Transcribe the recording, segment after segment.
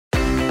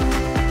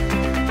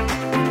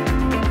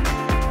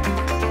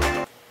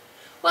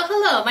Well,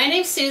 hello, my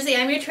name's Susie.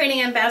 I'm your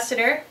training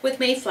ambassador with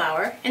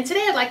Mayflower, and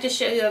today I'd like to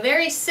show you a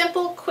very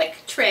simple, quick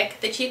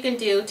trick that you can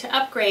do to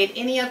upgrade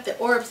any of the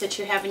orbs that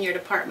you have in your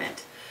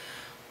department.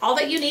 All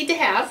that you need to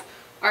have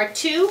are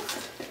two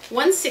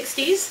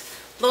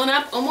 160s blown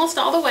up almost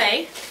all the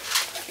way,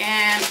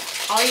 and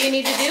all you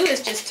need to do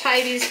is just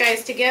tie these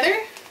guys together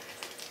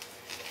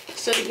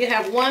so that you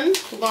have one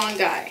long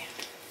guy.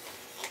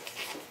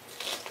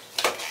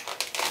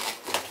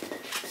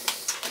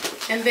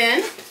 And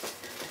then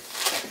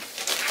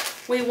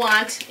we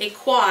want a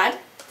quad,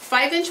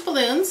 5-inch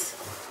balloons,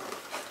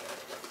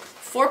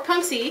 4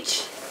 pumps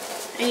each,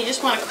 and you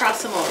just want to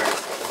cross them over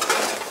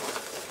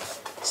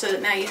so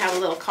that now you have a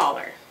little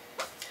collar.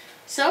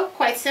 So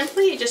quite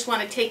simply, you just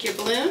want to take your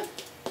balloon,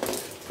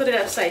 put it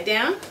upside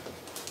down,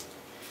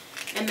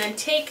 and then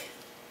take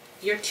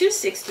your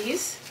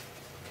 260s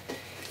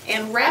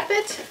and wrap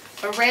it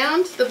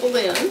around the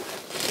balloon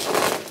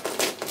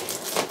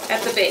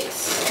at the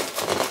base.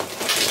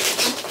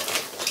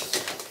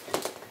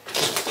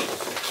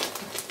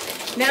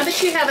 Now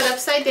that you have it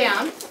upside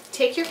down,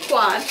 take your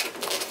quad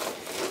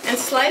and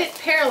slide it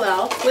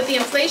parallel with the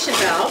inflation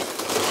valve,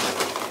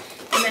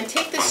 and then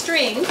take the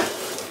string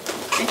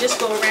and just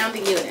go around the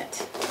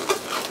unit.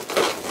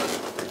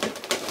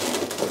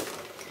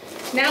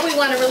 Now we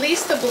want to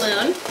release the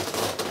balloon,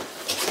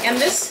 and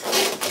these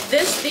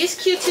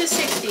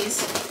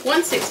Q260s,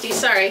 160,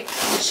 sorry,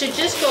 should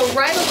just go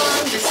right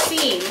along the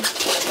seam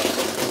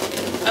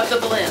of the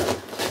balloon.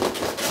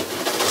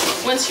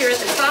 Once you're at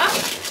the top,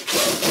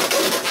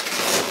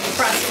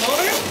 cross them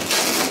over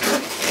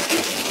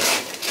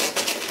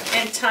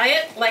and tie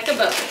it like a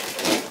bow.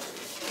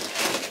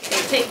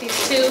 And take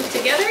these two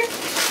together,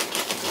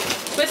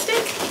 twist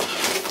it,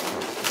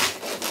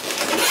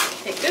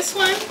 take this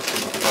one,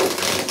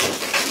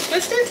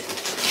 twist it,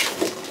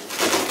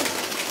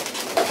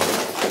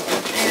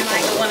 and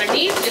I go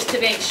underneath just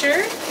to make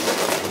sure.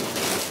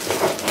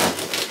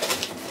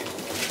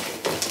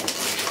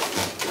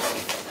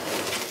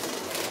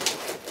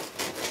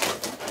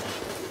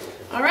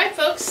 All right,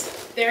 folks.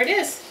 There it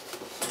is.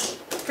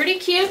 Pretty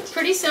cute,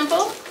 pretty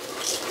simple,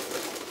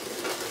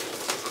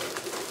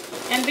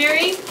 and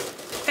very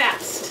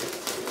fast.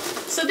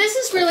 So this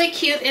is really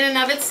cute in and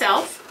of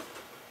itself,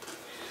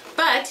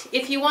 but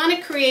if you want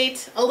to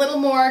create a little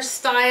more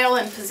style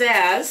and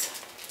pizzazz,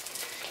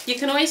 you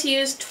can always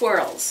use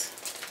twirls.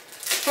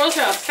 Twirls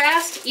are a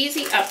fast,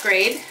 easy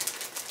upgrade,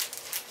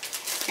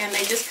 and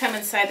they just come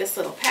inside this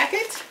little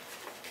packet.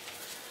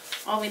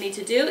 All we need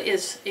to do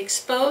is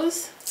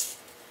expose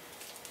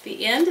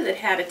the end that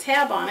had a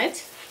tab on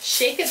it,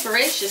 shake it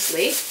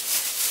voraciously,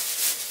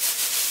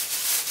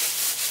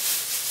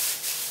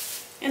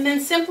 and then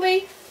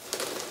simply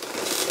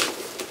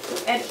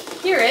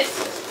adhere it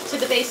to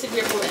the base of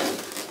your balloon.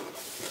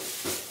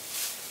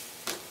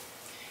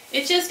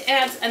 It just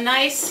adds a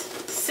nice,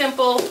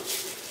 simple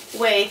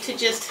way to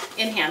just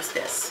enhance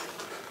this.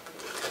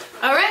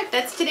 Alright,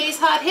 that's today's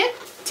hot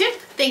tip.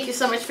 Thank you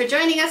so much for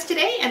joining us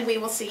today, and we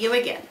will see you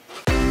again.